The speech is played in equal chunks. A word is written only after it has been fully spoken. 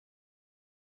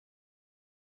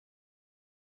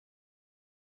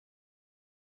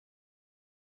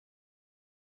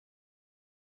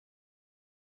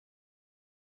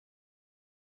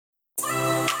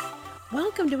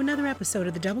Welcome to another episode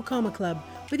of the Double Comma Club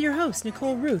with your host,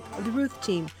 Nicole Ruth of the Ruth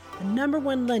Team, the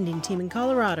 #1 lending team in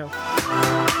Colorado.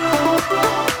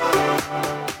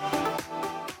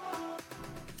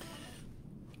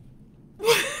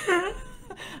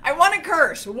 I want to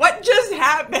curse. What just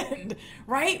happened,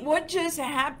 right? What just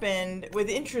happened with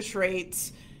interest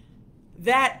rates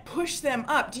that pushed them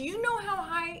up? Do you know how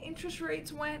high interest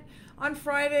rates went on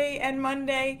Friday and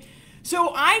Monday?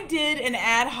 So I did an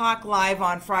ad hoc live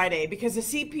on Friday because the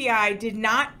CPI did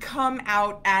not come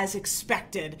out as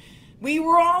expected. We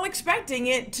were all expecting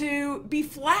it to be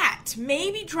flat,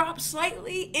 maybe drop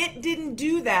slightly. It didn't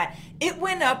do that. It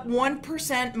went up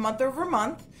 1% month over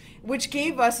month, which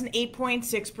gave us an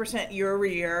 8.6%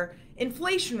 year-over-year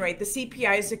inflation rate. The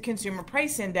CPI is the Consumer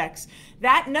Price Index.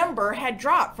 That number had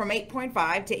dropped from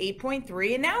 8.5 to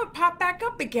 8.3, and now it popped back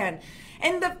up again.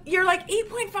 And you're like,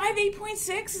 8.5,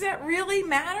 8.6, does that really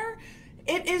matter?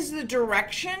 It is the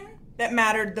direction that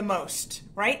mattered the most,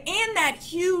 right? And that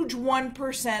huge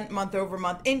 1% month over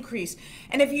month increase.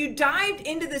 And if you dived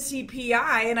into the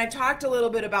CPI, and I talked a little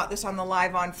bit about this on the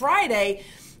live on Friday,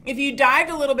 if you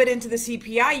dived a little bit into the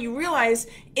CPI, you realize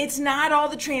it's not all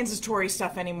the transitory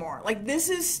stuff anymore. Like, this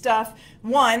is stuff,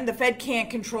 one, the Fed can't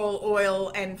control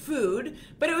oil and food,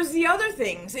 but it was the other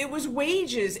things. It was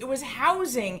wages, it was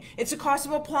housing, it's the cost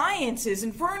of appliances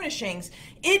and furnishings.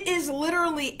 It is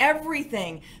literally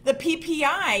everything. The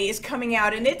PPI is coming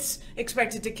out and it's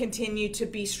expected to continue to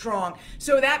be strong.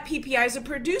 So that PPI is a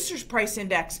producer's price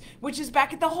index, which is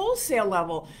back at the wholesale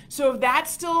level. So if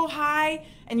that's still high,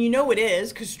 and you know it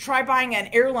is, because try buying an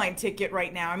airline ticket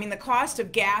right now. I mean, the cost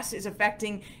of gas is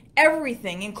affecting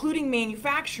everything, including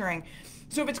manufacturing.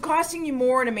 So if it's costing you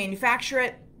more to manufacture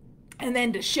it, and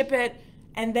then to ship it,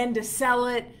 and then to sell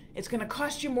it, it's going to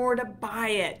cost you more to buy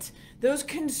it. Those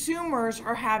consumers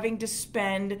are having to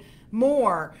spend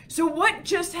more. So what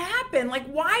just happened? Like,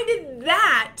 why did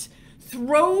that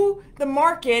throw the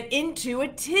market into a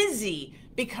tizzy?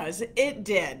 Because it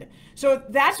did. So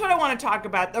that's what I want to talk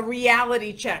about, the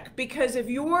reality check. Because if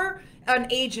you're an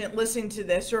agent listening to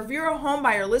this, or if you're a home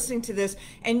buyer listening to this,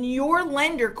 and your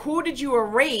lender quoted you a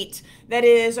rate that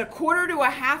is 1/4 to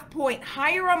 1/2 point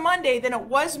higher on Monday than it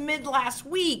was mid last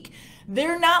week,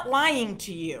 they're not lying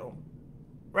to you,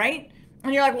 right?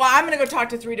 And you're like, well, I'm going to go talk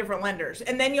to 3 different lenders.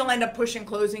 And then you'll end up pushing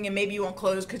closing, and maybe you won't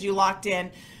close because you locked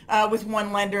in with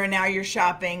one lender, and now you're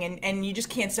shopping, and you just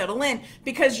can't settle in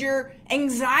because your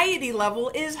anxiety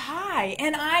level is high.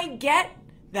 And I get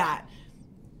that.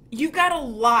 You've got a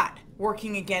lot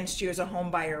working against you as a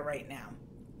home buyer right now.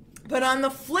 But on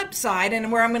the flip side,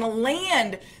 and where I'm going to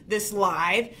land this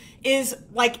live, is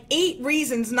like 8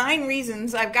 reasons, 9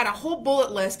 reasons. I've got a whole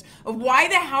bullet list of why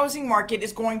the housing market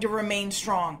is going to remain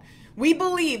strong. We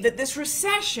believe that this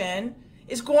recession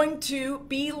is going to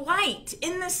be light,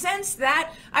 in the sense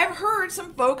that I've heard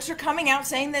some folks are coming out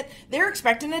saying that they're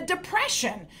expecting a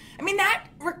depression. I mean, that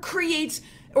creates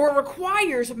or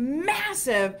requires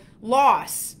massive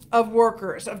loss of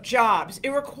workers, of jobs. It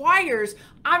requires,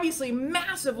 obviously,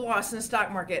 massive loss in the stock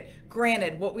market.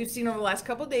 Granted, what we've seen over the last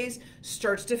couple of days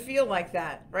starts to feel like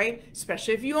that, right?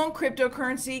 Especially if you own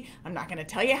cryptocurrency. I'm not going to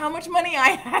tell you how much money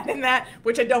I had in that,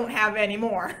 which I don't have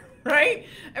anymore, right?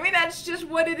 I mean, that's just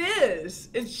what it is.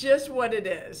 It's just what it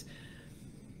is.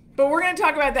 But we're going to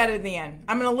talk about that at the end.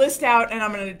 I'm going to list out, and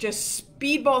I'm going to just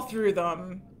speedball through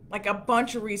them, like a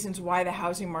bunch of reasons why the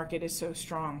housing market is so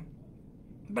strong.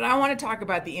 But I want to talk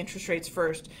about the interest rates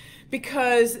first,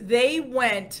 because they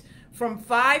went from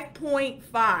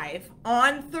 5.5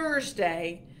 on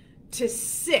Thursday to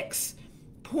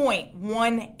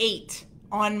 6.18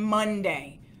 on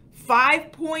Monday.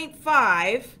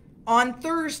 5.5 on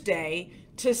Thursday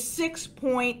to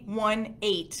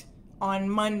 6.18 on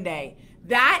Monday.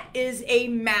 That is a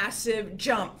massive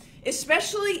jump,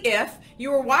 especially if you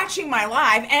were watching my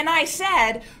live and I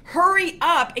said, hurry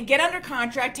up and get under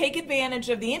contract, take advantage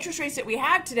of the interest rates that we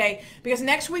have today, because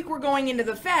next week we're going into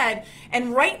the Fed.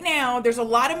 And right now there's a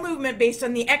lot of movement based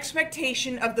on the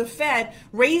expectation of the Fed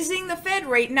raising the Fed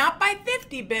rate, not by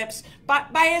 50 bips,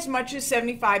 but by as much as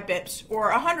 75 bips or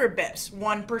 100 bips.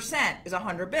 1% is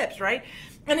 100 bips, right?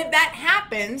 And if that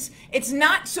happens, it's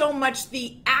not so much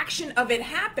the action of it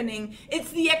happening, it's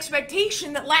the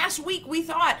expectation that last week we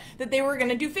thought that they were going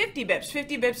to do 50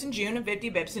 bips in June and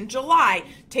 50 bips in July.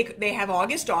 They have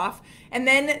August off, and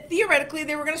then theoretically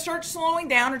they were going to start slowing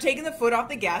down or taking the foot off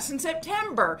the gas in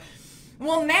September.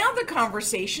 Well, now the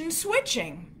conversation's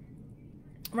switching.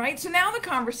 Right? So now the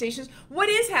conversation's, what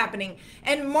is happening?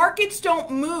 And markets don't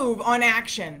move on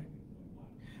action.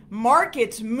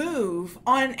 Markets move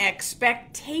on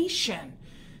expectation.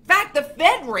 In fact, the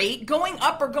Fed rate going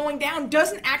up or going down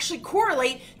doesn't actually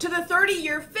correlate to the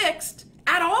 30-year fixed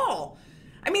at all.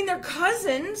 I mean, they're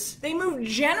cousins. They move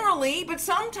generally, but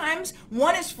sometimes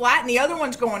one is flat and the other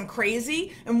one's going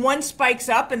crazy, and one spikes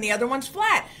up and the other one's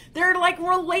flat. They're like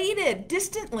related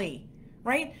distantly,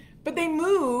 right? But they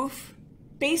move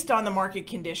based on the market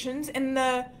conditions, and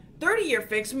the 30-year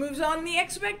fix moves on the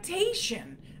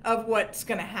expectation of what's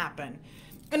going to happen.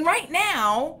 And right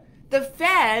now, the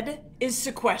Fed is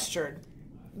sequestered.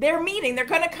 They're meeting. They're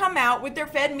going to come out with their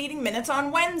Fed meeting minutes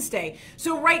on Wednesday.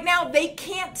 So right now, they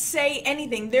can't say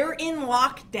anything. They're in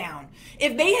lockdown.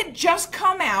 If they had just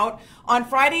come out on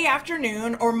Friday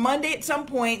afternoon or Monday at some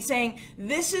point saying,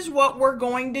 this is what we're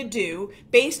going to do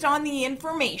based on the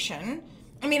information.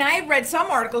 I mean, I have read some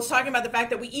articles talking about the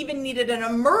fact that we even needed an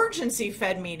emergency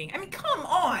Fed meeting. I mean, come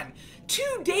on.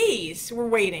 2 days we're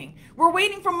waiting. We're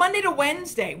waiting from Monday to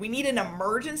Wednesday. We need an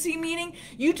emergency meeting.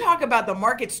 You talk about the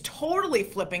markets totally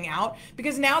flipping out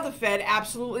because now the Fed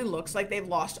absolutely looks like they've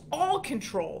lost all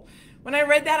control. When I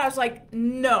read that, I was like,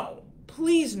 no,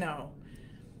 please no.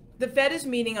 The Fed is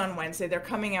meeting on Wednesday. They're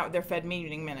coming out with their Fed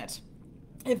meeting minutes.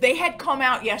 If they had come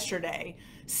out yesterday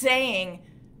saying,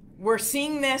 we're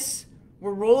seeing this,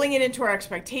 we're rolling it into our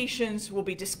expectations, we'll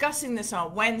be discussing this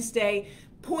on Wednesday,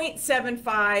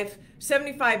 0.75,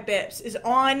 75 bips is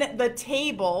on the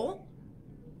table,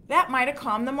 that might have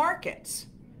calmed the markets.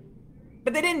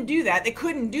 But they didn't do that. They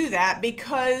couldn't do that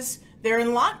because they're in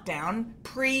lockdown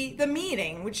pre the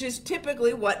meeting, which is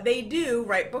typically what they do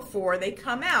right before they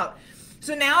come out.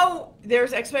 So now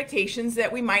there's expectations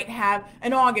that we might have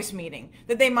an August meeting,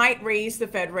 that they might raise the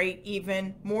Fed rate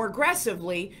even more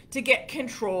aggressively to get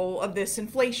control of this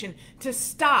inflation, to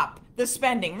stop the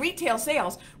spending. Retail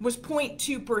sales was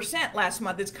 0.2% last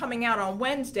month. It's coming out on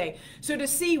Wednesday. So to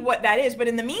see what that is. But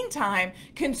in the meantime,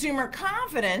 consumer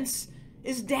confidence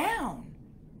is down,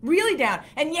 really down.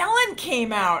 And Yellen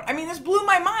came out. I mean, this blew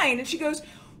my mind. And she goes,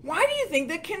 why do you think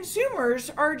that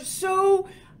consumers are so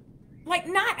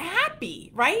not happy,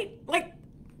 right? Like,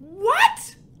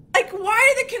 what? Like,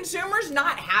 why are the consumers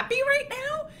not happy right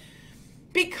now?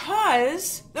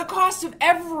 Because the cost of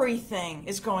everything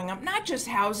is going up, not just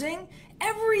housing,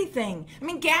 everything. I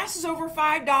mean, gas is over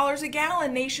 $5 a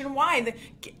gallon nationwide.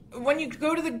 When you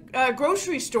go to the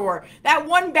grocery store, that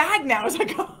one bag now is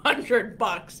like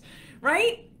 $100,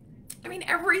 right? I mean,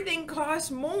 everything costs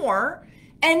more.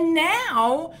 And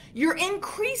now you're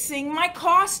increasing my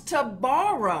cost to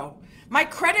borrow. My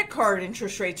credit card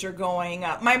interest rates are going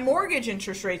up. My mortgage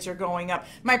interest rates are going up.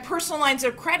 My personal lines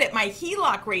of credit, my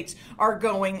HELOC rates are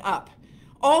going up.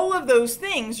 All of those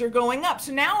things are going up.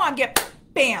 So now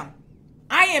bam,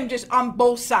 I am just on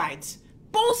both sides.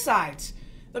 Both sides.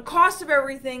 The cost of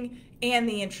everything and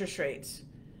the interest rates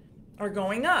are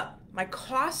going up. My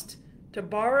cost to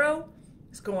borrow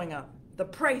is going up. The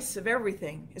price of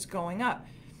everything is going up.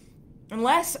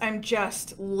 Unless I'm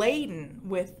just laden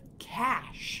with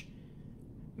cash.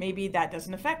 Maybe that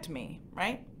doesn't affect me,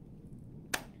 right?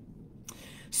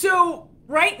 So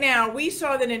right now, we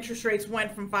saw that interest rates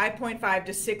went from 5.5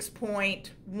 to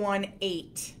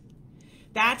 6.18.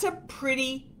 That's a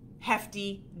pretty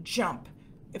hefty jump,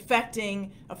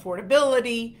 affecting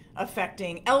affordability,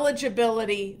 affecting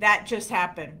eligibility. That just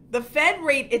happened. The Fed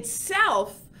rate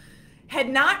itself had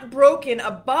not broken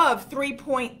above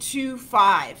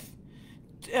 3.25.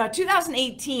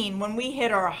 2018, when we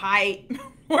hit our high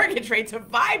mortgage rates of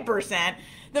 5%,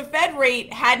 the Fed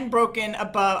rate hadn't broken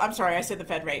above, I'm sorry, I said the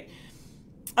Fed rate,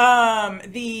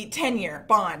 the 10-year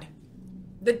bond.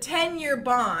 The 10-year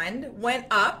bond went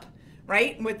up,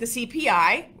 right, with the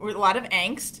CPI, with a lot of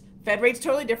angst. Fed rate's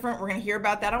totally different. We're going to hear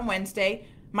about that on Wednesday.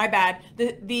 My bad.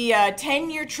 The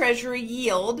 10-year Treasury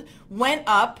yield went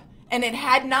up, and it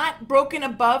had not broken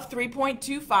above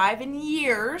 3.25 in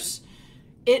years.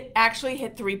 It actually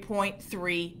hit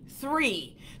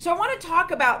 3.33. So I want to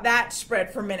talk about that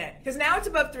spread for a minute, because now it's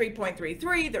above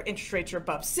 3.33. Their interest rates are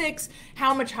above 6.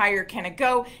 How much higher can it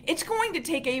go? It's going to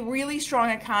take a really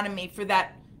strong economy for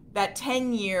that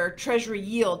 10-year Treasury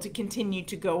yield to continue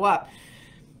to go up.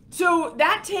 So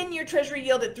that 10-year Treasury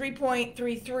yield at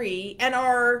 3.33 and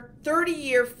our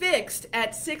 30-year fixed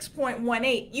at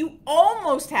 6.18, you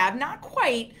almost have, not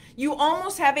quite, you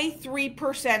almost have a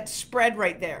 3% spread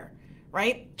right there,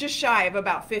 right? Just shy of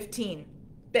about 15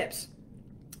 bips.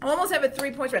 Almost have a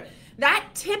 3-point spread. That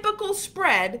typical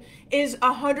spread is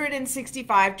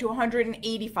 165 to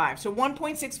 185. So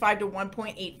 1.65 to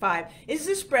 1.85 is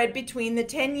the spread between the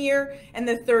 10-year and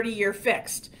the 30-year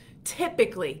fixed.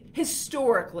 Typically,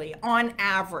 historically, on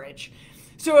average.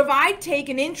 So if I take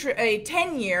a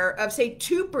 10-year of, say,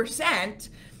 2%,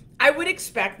 I would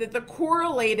expect that the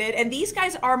correlated, and these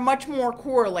guys are much more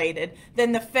correlated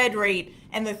than the Fed rate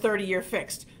and the 30-year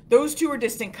fixed. Those two are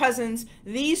distant cousins.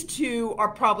 These two are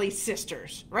probably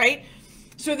sisters, right?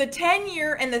 So the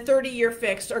 10-year and the 30-year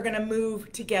fixed are going to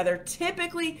move together,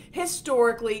 typically,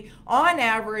 historically, on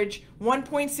average,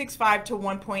 1.65 to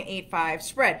 1.85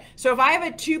 spread. So if I have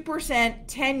a 2%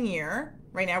 10-year,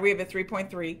 right now we have a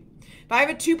 3.3. If I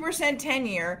have a 2%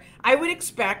 10-year, I would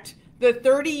expect the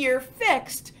 30-year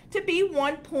fixed to be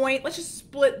let's just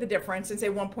split the difference and say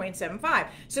 1.75.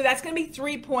 So that's going to be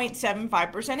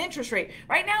 3.75% interest rate.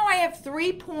 Right now I have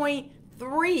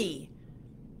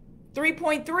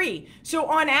 3.3. So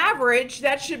on average,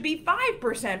 that should be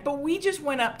 5%, but we just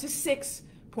went up to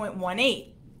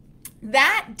 6.18.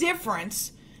 That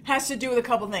difference has to do with a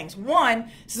couple things. One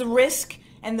is the risk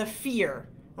and the fear,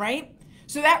 right?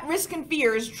 So that risk and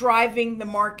fear is driving the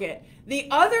market. The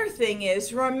other thing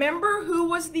is, remember who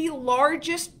was the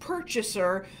largest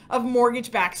purchaser of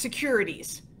mortgage-backed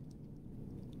securities?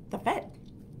 The Fed.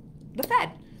 The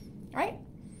Fed, right?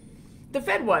 The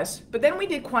Fed was, but then we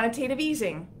did quantitative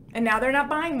easing. And now they're not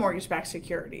buying mortgage-backed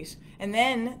securities. And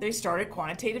then they started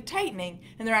quantitative tightening,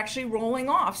 and they're actually rolling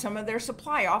off some of their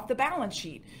supply off the balance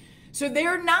sheet. So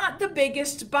they're not the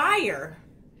biggest buyer.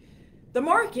 The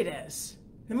market is.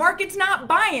 The market's not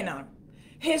buying them.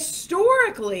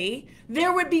 Historically,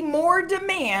 there would be more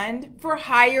demand for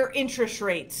higher interest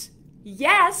rates.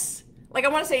 Yes. Like I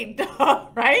want to say, duh,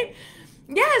 right?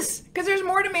 Yes, because there's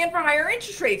more demand for higher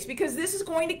interest rates because this is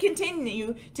going to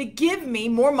continue to give me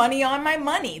more money on my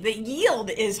money. The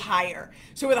yield is higher.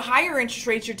 So with higher interest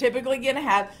rates, you're typically going to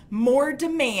have more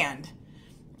demand,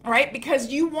 right? Because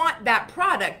you want that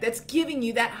product that's giving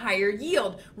you that higher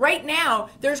yield. Right now,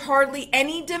 there's hardly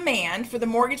any demand for the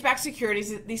mortgage-backed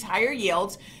securities, these higher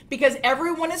yields, because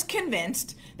everyone is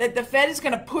convinced that the Fed is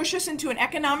going to push us into an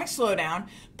economic slowdown,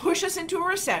 push us into a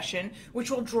recession, which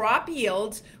will drop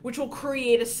yields, which will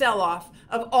create a sell-off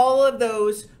of all of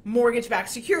those mortgage-backed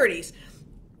securities.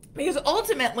 Because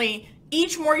ultimately,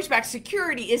 each mortgage-backed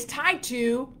security is tied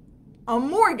to a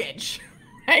mortgage,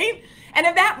 right? And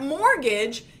if that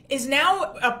mortgage is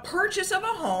now a purchase of a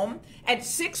home at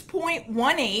 6.18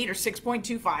 or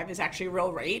 6.25 is actually a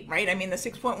real rate, right? I mean, the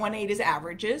 6.18 is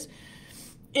averages.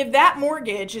 If that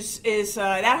mortgage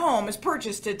that home is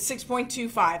purchased at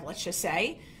 6.25, let's just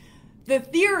say, the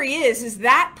theory is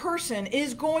that person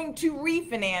is going to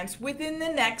refinance within the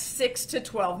next 6 to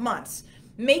 12 months,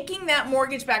 making that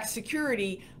mortgage-backed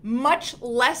security much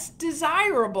less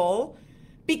desirable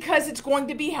because it's going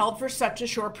to be held for such a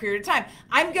short period of time.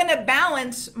 I'm going to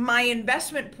balance my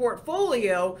investment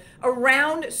portfolio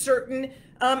around certain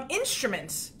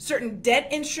instruments, certain debt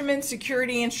instruments,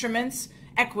 security instruments,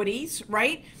 equities,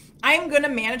 right? I'm going to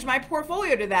manage my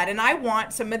portfolio to that. And I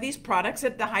want some of these products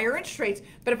at the higher interest rates.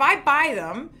 But if I buy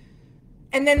them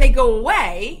and then they go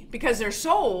away because they're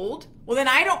sold, well, then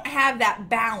I don't have that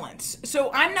balance.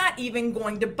 So I'm not even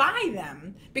going to buy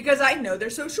them because I know they're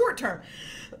so short term.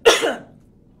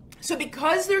 So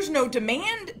because there's no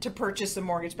demand to purchase the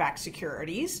mortgage-backed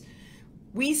securities,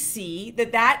 we see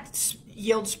that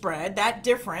yield spread, that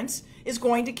difference, is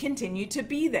going to continue to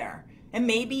be there and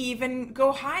maybe even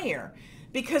go higher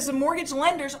because the mortgage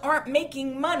lenders aren't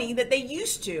making money that they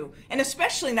used to, and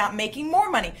especially not making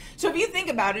more money. So if you think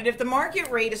about it, if the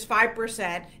market rate is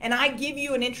 5% and I give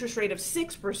you an interest rate of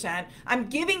 6%, I'm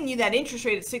giving you that interest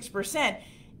rate at 6%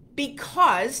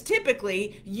 because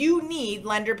typically you need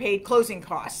lender-paid closing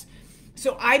costs.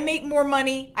 So I make more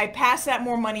money, I pass that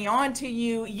more money on to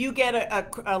you, you get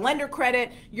a lender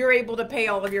credit, you're able to pay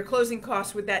all of your closing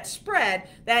costs with that spread,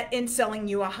 that in selling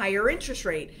you a higher interest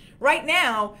rate. Right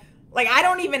now, like I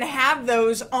don't even have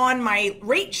those on my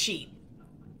rate sheet.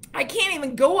 I can't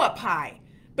even go up high.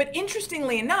 But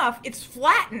interestingly enough, it's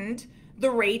flattened the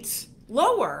rates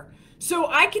lower. So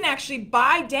I can actually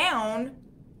buy down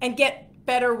and get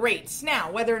better rates. Now,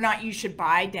 whether or not you should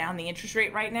buy down the interest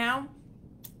rate right now,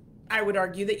 I would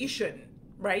argue that you shouldn't,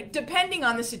 right? Depending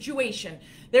on the situation.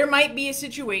 There might be a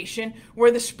situation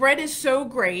where the spread is so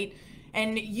great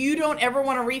and you don't ever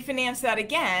want to refinance that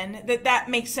again, that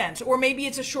makes sense. Or maybe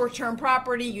it's a short-term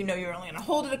property, you know you're only going to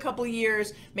hold it a couple of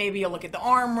years, maybe you'll look at the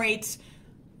ARM rates.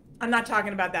 I'm not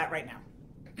talking about that right now.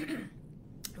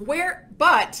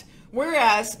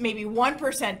 Whereas maybe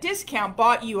 1% discount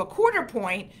bought you a quarter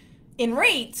point in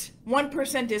rate,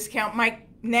 1% discount might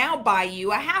now buy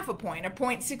you a half a point, a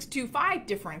 0.625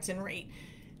 difference in rate.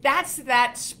 That's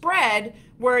that spread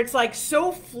where it's like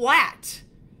so flat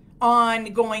on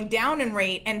going down in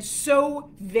rate and so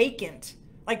vacant,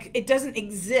 like it doesn't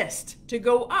exist to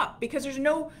go up because there's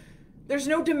no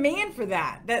demand for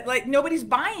that like nobody's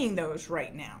buying those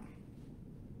right now.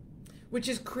 which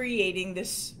is creating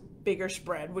this bigger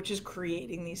spread, which is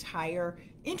creating these higher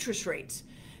interest rates.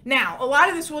 Now, a lot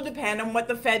of this will depend on what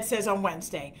the Fed says on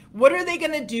Wednesday. What are they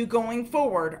going to do going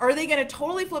forward? Are they going to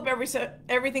totally flip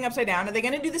everything upside down? Are they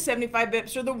going to do the 75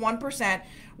 bips or the 1%?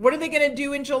 What are they going to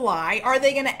do in July? Are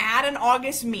they going to add an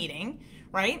August meeting,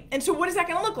 right? And so what is that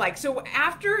going to look like? So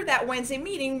after that Wednesday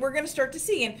meeting, we're going to start to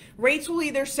see, and rates will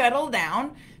either settle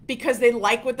down because they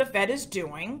like what the Fed is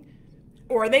doing,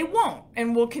 or they won't,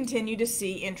 and we'll continue to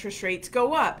see interest rates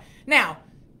go up. Now,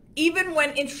 even when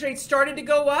interest rates started to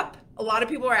go up, a lot of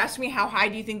people are asking me, how high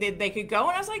do you think they could go?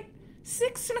 And I was like,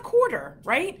 6.25,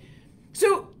 right?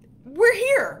 So we're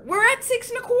here. We're at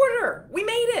 6.25. We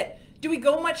made it. Do we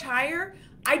go much higher?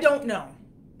 I don't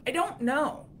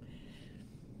know.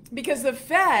 Because the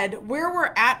Fed, where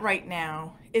we're at right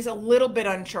now, is a little bit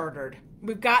unchartered.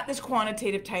 We've got this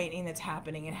quantitative tightening that's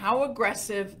happening, and how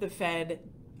aggressive the Fed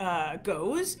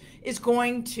goes is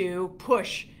going to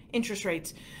push interest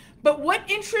rates. But what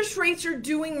interest rates are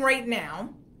doing right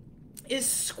now is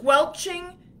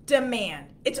squelching demand.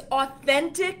 It's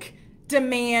authentic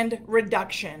demand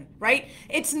reduction, right?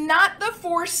 It's not the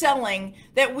forced selling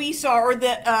that we saw, or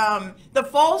the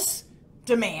false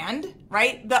demand,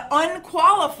 right? The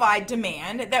unqualified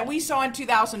demand that we saw in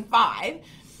 2005,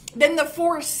 then the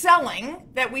forced selling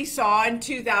that we saw in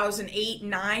 2008,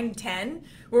 9, 10,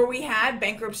 where we had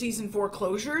bankruptcies and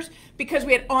foreclosures because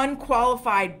we had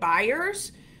unqualified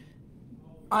buyers.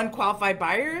 Unqualified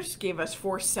buyers gave us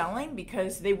forced selling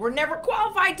because they were never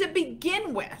qualified to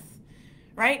begin with,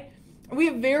 right? We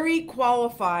have very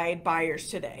qualified buyers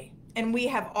today, and we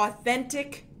have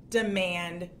authentic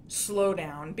demand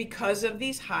slowdown because of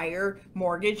these higher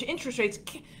mortgage interest rates,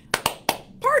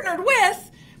 partnered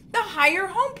with the higher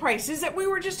home prices that we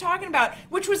were just talking about,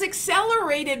 which was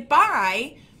accelerated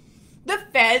by the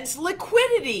Fed's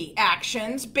liquidity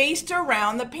actions based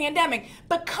around the pandemic.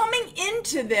 But coming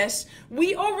into this,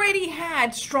 we already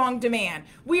had strong demand.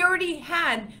 We already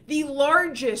had the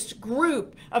largest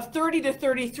group of 30 to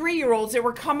 33-year-olds that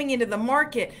were coming into the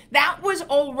market. That was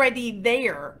already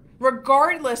there,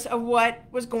 regardless of what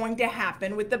was going to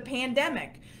happen with the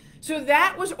pandemic. So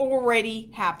that was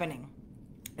already happening.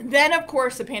 Then, of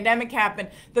course, the pandemic happened.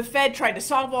 The Fed tried to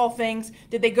solve all things.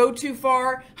 Did they go too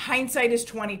far? Hindsight is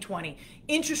 2020.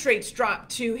 Interest rates dropped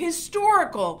to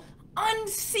historical,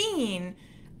 unseen,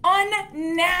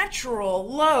 unnatural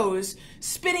lows,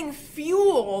 spitting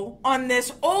fuel on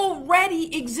this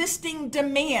already existing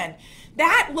demand.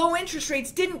 That low interest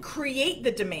rates didn't create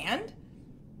the demand.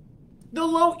 The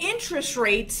low interest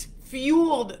rates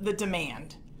fueled the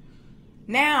demand.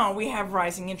 Now we have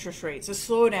rising interest rates, a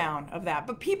slowdown of that.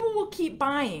 But people will keep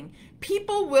buying.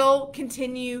 People will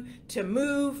continue to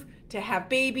move, to have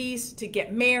babies, to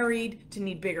get married, to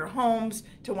need bigger homes,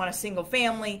 to want a single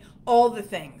family, all the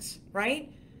things,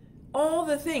 right? All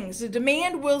the things. The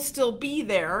demand will still be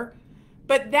there,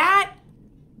 but that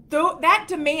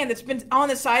demand that's been on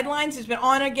the sidelines, has been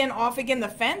on again, off again, the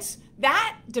fence,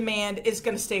 that demand is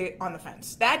going to stay on the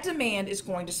fence. That demand is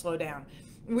going to slow down.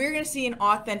 We're going to see an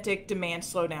authentic demand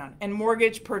slowdown, and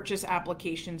mortgage purchase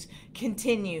applications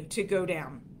continue to go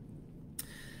down.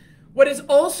 What is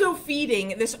also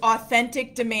feeding this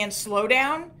authentic demand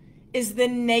slowdown is the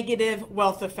negative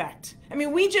wealth effect. I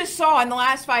mean, we just saw in the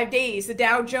last 5 days, the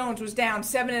Dow Jones was down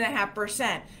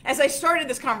 7.5%. As I started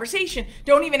this conversation,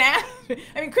 don't even ask,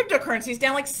 cryptocurrency is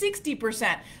down like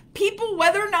 60%. People,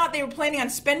 whether or not they were planning on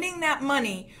spending that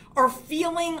money, are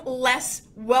feeling less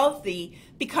wealthy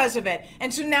because of it.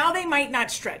 And so now they might not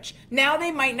stretch. Now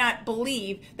they might not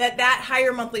believe that that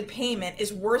higher monthly payment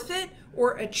is worth it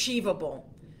or achievable.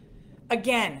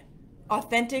 Again,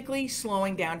 authentically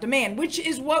slowing down demand, which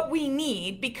is what we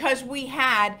need because we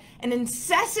had an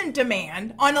incessant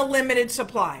demand on a limited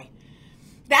supply.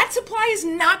 That supply is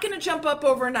not going to jump up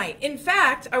overnight. In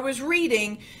fact, I was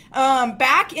reading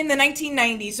back in the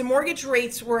 1990s, the mortgage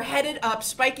rates were headed up,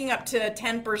 spiking up to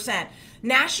 10%.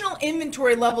 National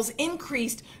inventory levels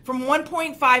increased from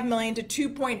 1.5 million to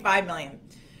 2.5 million,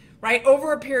 right,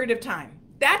 over a period of time.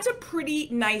 That's a pretty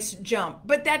nice jump,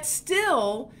 but that's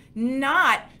still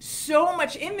not so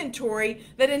much inventory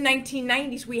that in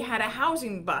 1990s we had a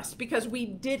housing bust, because we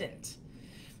didn't.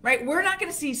 Right? We're not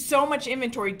going to see so much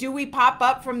inventory. Do we pop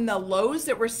up from the lows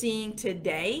that we're seeing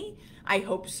today? I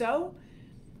hope so.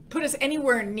 Put us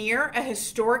anywhere near a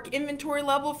historic inventory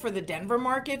level for the Denver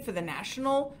market, for the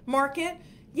national market?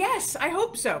 Yes, I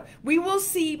hope so. We will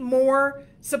see more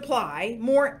supply,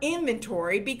 more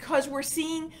inventory, because we're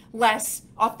seeing less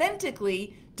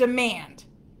authentically demand,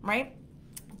 right?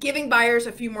 Giving buyers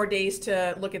a few more days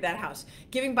to look at that house.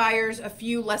 Giving buyers a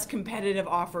few less competitive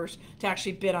offers to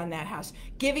actually bid on that house.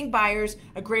 Giving buyers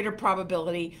a greater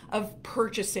probability of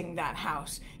purchasing that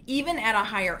house, even at a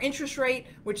higher interest rate,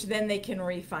 which then they can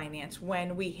refinance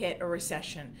when we hit a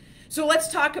recession. So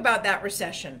let's talk about that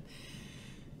recession.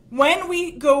 When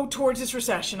we go towards this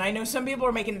recession, I know some people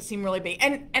are making it seem really big,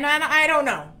 and I don't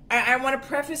know. I want to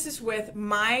preface this with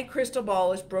my crystal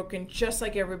ball is broken just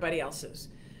like everybody else's.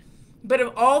 But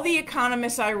of all the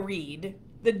economists I read,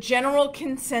 the general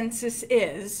consensus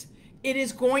is it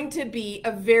is going to be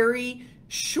a very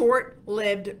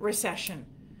short-lived recession.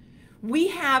 We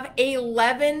have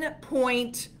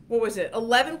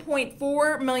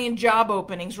 11.4 million job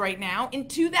openings right now. In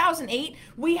 2008,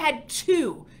 we had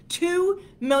 2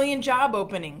 million job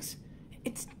openings.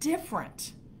 It's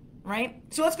different, right?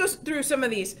 So let's go through some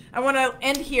of these. I want to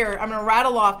end here. I'm going to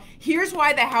rattle off. Here's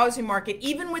why the housing market,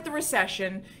 even with the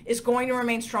recession, is going to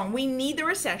remain strong. We need the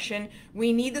recession.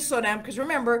 We need the slowdown because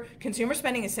remember, consumer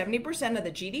spending is 70% of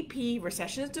the GDP.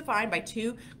 Recession is defined by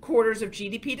 2 quarters of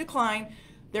GDP decline.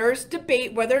 There's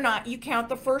debate whether or not you count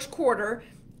the first quarter.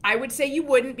 I would say you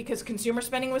wouldn't because consumer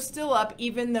spending was still up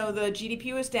even though the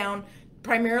GDP was down,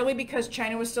 primarily because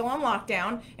China was still on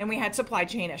lockdown and we had supply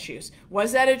chain issues.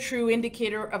 Was that a true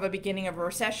indicator of a beginning of a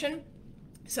recession?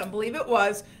 Some believe it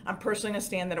was. I'm personally going to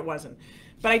stand that it wasn't.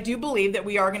 But I do believe that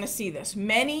we are going to see this.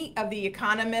 Many of the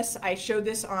economists, I showed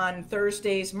this on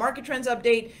Thursday's Market Trends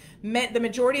Update, the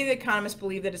majority of the economists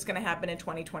believe that it's going to happen in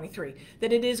 2023,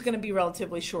 that it is going to be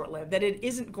relatively short-lived, that it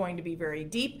isn't going to be very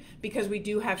deep because we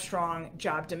do have strong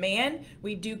job demand.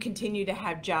 We do continue to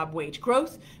have job wage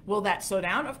growth. Will that slow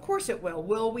down? Of course it will.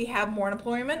 Will we have more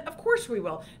unemployment? Of course we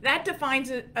will. That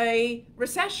defines a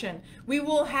recession. We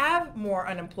will have more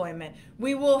unemployment.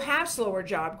 We will have slower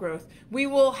job growth. We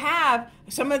will have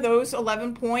some of those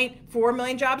 11.4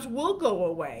 million jobs will go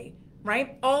away.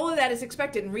 Right? All of that is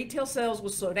expected, and retail sales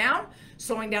will slow down,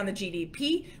 slowing down the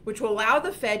GDP, which will allow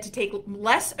the Fed to take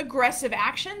less aggressive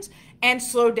actions and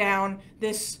slow down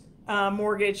this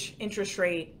mortgage interest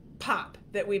rate pop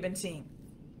that we've been seeing.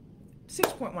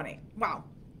 6.18. Wow.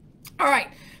 All right.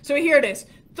 So here it is.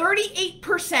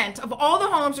 38% of all the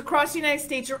homes across the United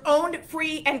States are owned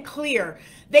free and clear.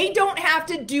 They don't have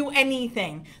to do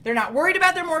anything. They're not worried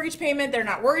about their mortgage payment. They're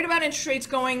not worried about interest rates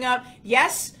going up.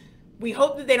 Yes, we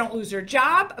hope that they don't lose their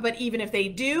job, but even if they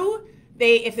do,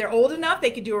 if they're old enough,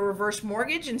 they could do a reverse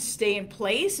mortgage and stay in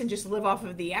place and just live off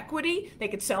of the equity. They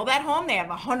could sell that home. They have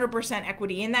 100%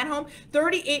 equity in that home.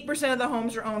 38% of the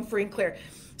homes are owned free and clear.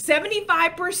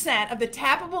 75% of the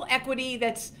tappable equity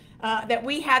that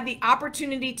we had the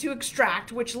opportunity to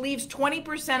extract, which leaves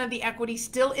 20% of the equity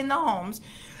still in the homes,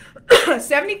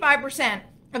 75%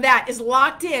 of that is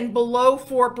locked in below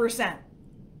 4%.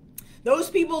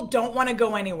 Those people don't want to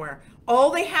go anywhere.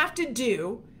 All they have to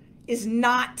do is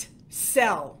not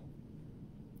sell.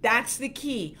 That's the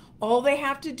key. All they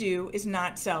have to do is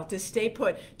not sell, to stay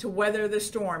put, to weather the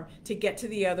storm, to get to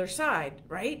the other side,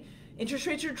 right? Interest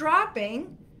rates are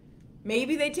dropping.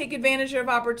 Maybe they take advantage of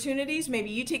opportunities.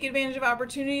 Maybe you take advantage of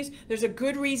opportunities. There's a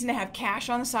good reason to have cash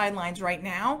on the sidelines right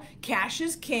now. Cash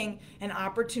is king, and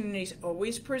opportunities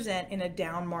always present in a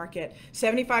down market.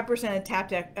 75% of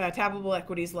tappable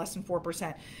equity is less than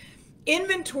 4%.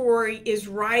 Inventory is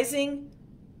rising,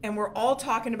 and we're all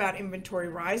talking about inventory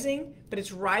rising, but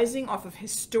it's rising off of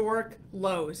historic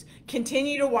lows.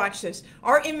 Continue to watch this.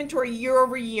 Our inventory year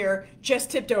over year just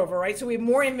tipped over, right? So we have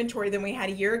more inventory than we had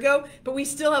a year ago, but we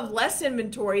still have less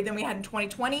inventory than we had in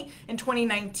 2020 and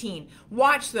 2019.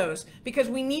 Watch those because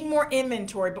we need more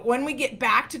inventory. But when we get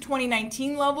back to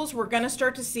 2019 levels, we're going to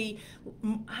start to see,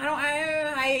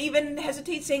 I even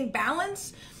hesitate saying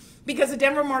balance, because the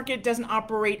Denver market doesn't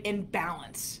operate in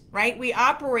balance, right? We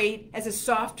operate as a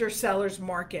softer seller's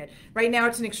market. Right now,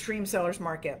 it's an extreme seller's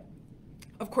market.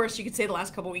 Of course, you could say the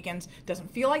last couple weekends doesn't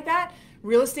feel like that.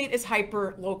 Real estate is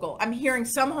hyper local. I'm hearing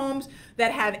some homes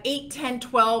that have 8, 10,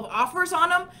 12 offers on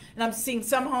them, and I'm seeing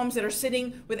some homes that are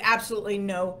sitting with absolutely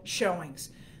no showings.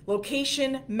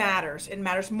 Location matters. It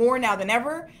matters more now than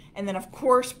ever. And then, of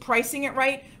course, pricing it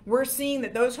right. We're seeing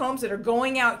that those homes that are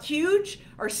going out huge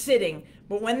are sitting.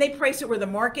 But when they price it where the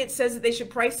market says that they should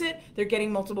price it, they're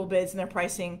getting multiple bids and they're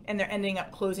pricing and they're ending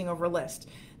up closing over list.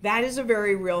 That is a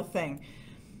very real thing.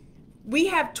 We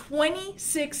have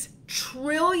 26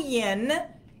 trillion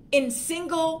in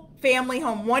single family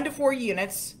home, 1 to 4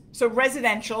 units. So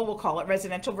residential, we'll call it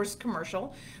residential versus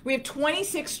commercial. We have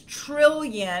 26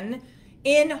 trillion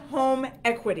in home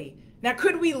equity. Now,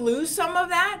 could we lose some of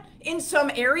that in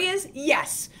some areas?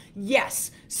 Yes.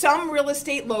 Yes. Some real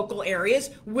estate local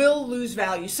areas will lose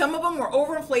value. Some of them were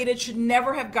overinflated, should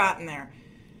never have gotten there.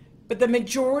 But the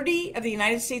majority of the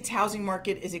United States housing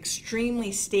market is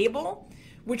extremely stable,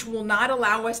 which will not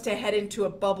allow us to head into a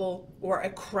bubble or a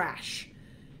crash.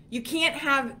 You can't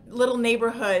have little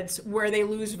neighborhoods where they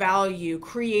lose value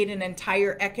create an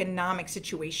entire economic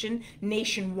situation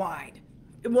nationwide.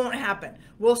 It won't happen.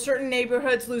 Will certain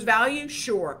neighborhoods lose value?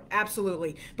 Sure,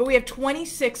 absolutely. But we have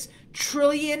 26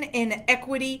 trillion in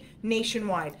equity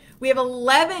nationwide. We have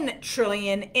 11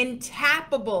 trillion in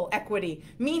tappable equity,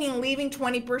 meaning leaving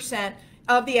 20%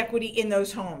 of the equity in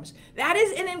those homes. That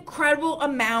is an incredible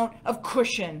amount of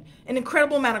cushion,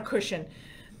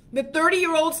 The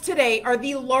 30-year-olds today are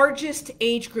the largest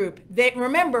age group.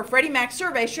 Remember, Freddie Mac's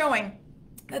survey showing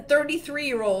that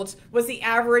 33-year-olds was the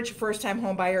average first-time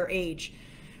home buyer age.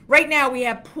 Right now, we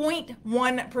have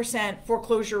 0.1%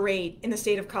 foreclosure rate in the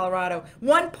state of Colorado,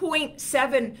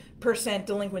 1.7%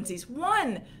 delinquencies,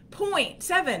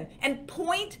 1.7 and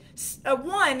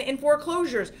 0.1 in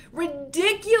foreclosures.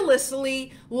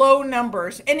 Ridiculously low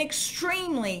numbers, an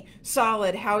extremely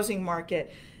solid housing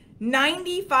market.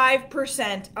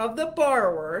 95% of the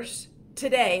borrowers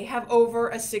today have over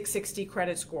a 660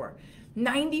 credit score.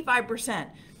 95%.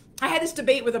 I had this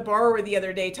debate with a borrower the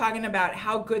other day talking about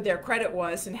how good their credit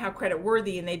was and how credit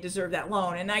worthy and they deserve that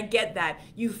loan. And I get that.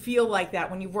 You feel like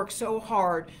that when you've worked so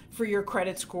hard for your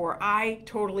credit score. I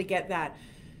totally get that.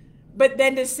 But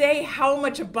then to say how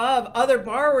much above other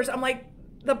borrowers, I'm like,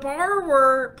 the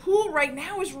borrower pool right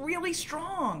now is really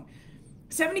strong.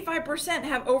 75%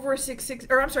 have over a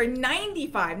 660, or I'm sorry,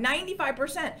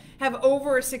 95% have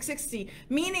over a 660,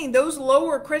 meaning those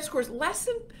lower credit scores, less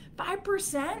than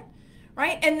 5%,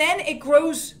 right? And then it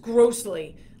grows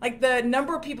grossly. Like the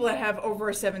number of people that have over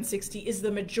a 760 is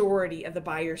the majority of the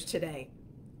buyers today.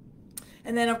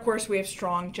 And then of course we have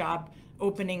strong job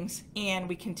openings and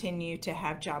we continue to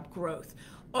have job growth.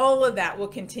 All of that will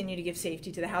continue to give safety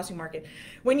to the housing market.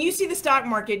 When you see the stock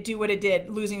market do what it did,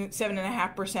 losing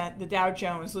 7.5%, the Dow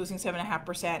Jones losing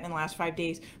 7.5% in the last 5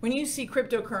 days, when you see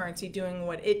cryptocurrency doing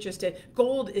what it just did,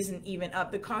 gold isn't even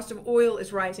up, the cost of oil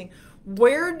is rising.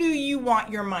 Where do you want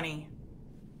your money?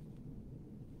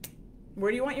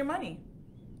 Where do you want your money?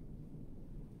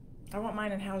 I want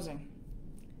mine in housing.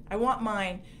 I want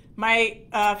mine. My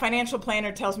financial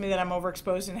planner tells me that I'm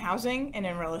overexposed in housing and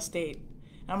in real estate.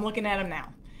 I'm looking at them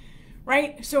now.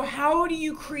 Right? So how do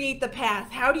you create the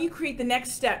path? How do you create the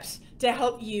next steps to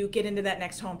help you get into that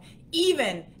next home,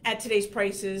 even at today's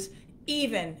prices,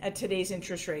 even at today's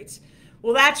interest rates?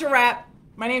 Well, that's a wrap.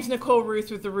 My name's Nicole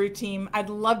Ruth with the Ruth team. I'd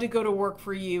love to go to work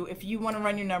for you. If you want to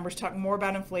run your numbers, talk more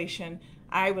about inflation,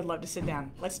 I would love to sit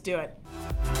down. Let's do it.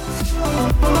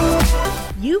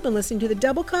 You've been listening to the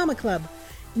Double Comma Club.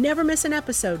 Never miss an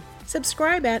episode.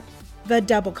 Subscribe at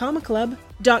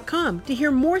thedoublecommaclub.com to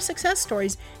hear more success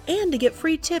stories and to get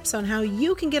free tips on how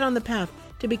you can get on the path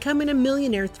to becoming a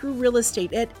millionaire through real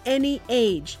estate at any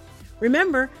age.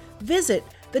 Remember, visit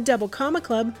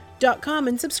thedoublecommaclub.com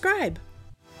and subscribe.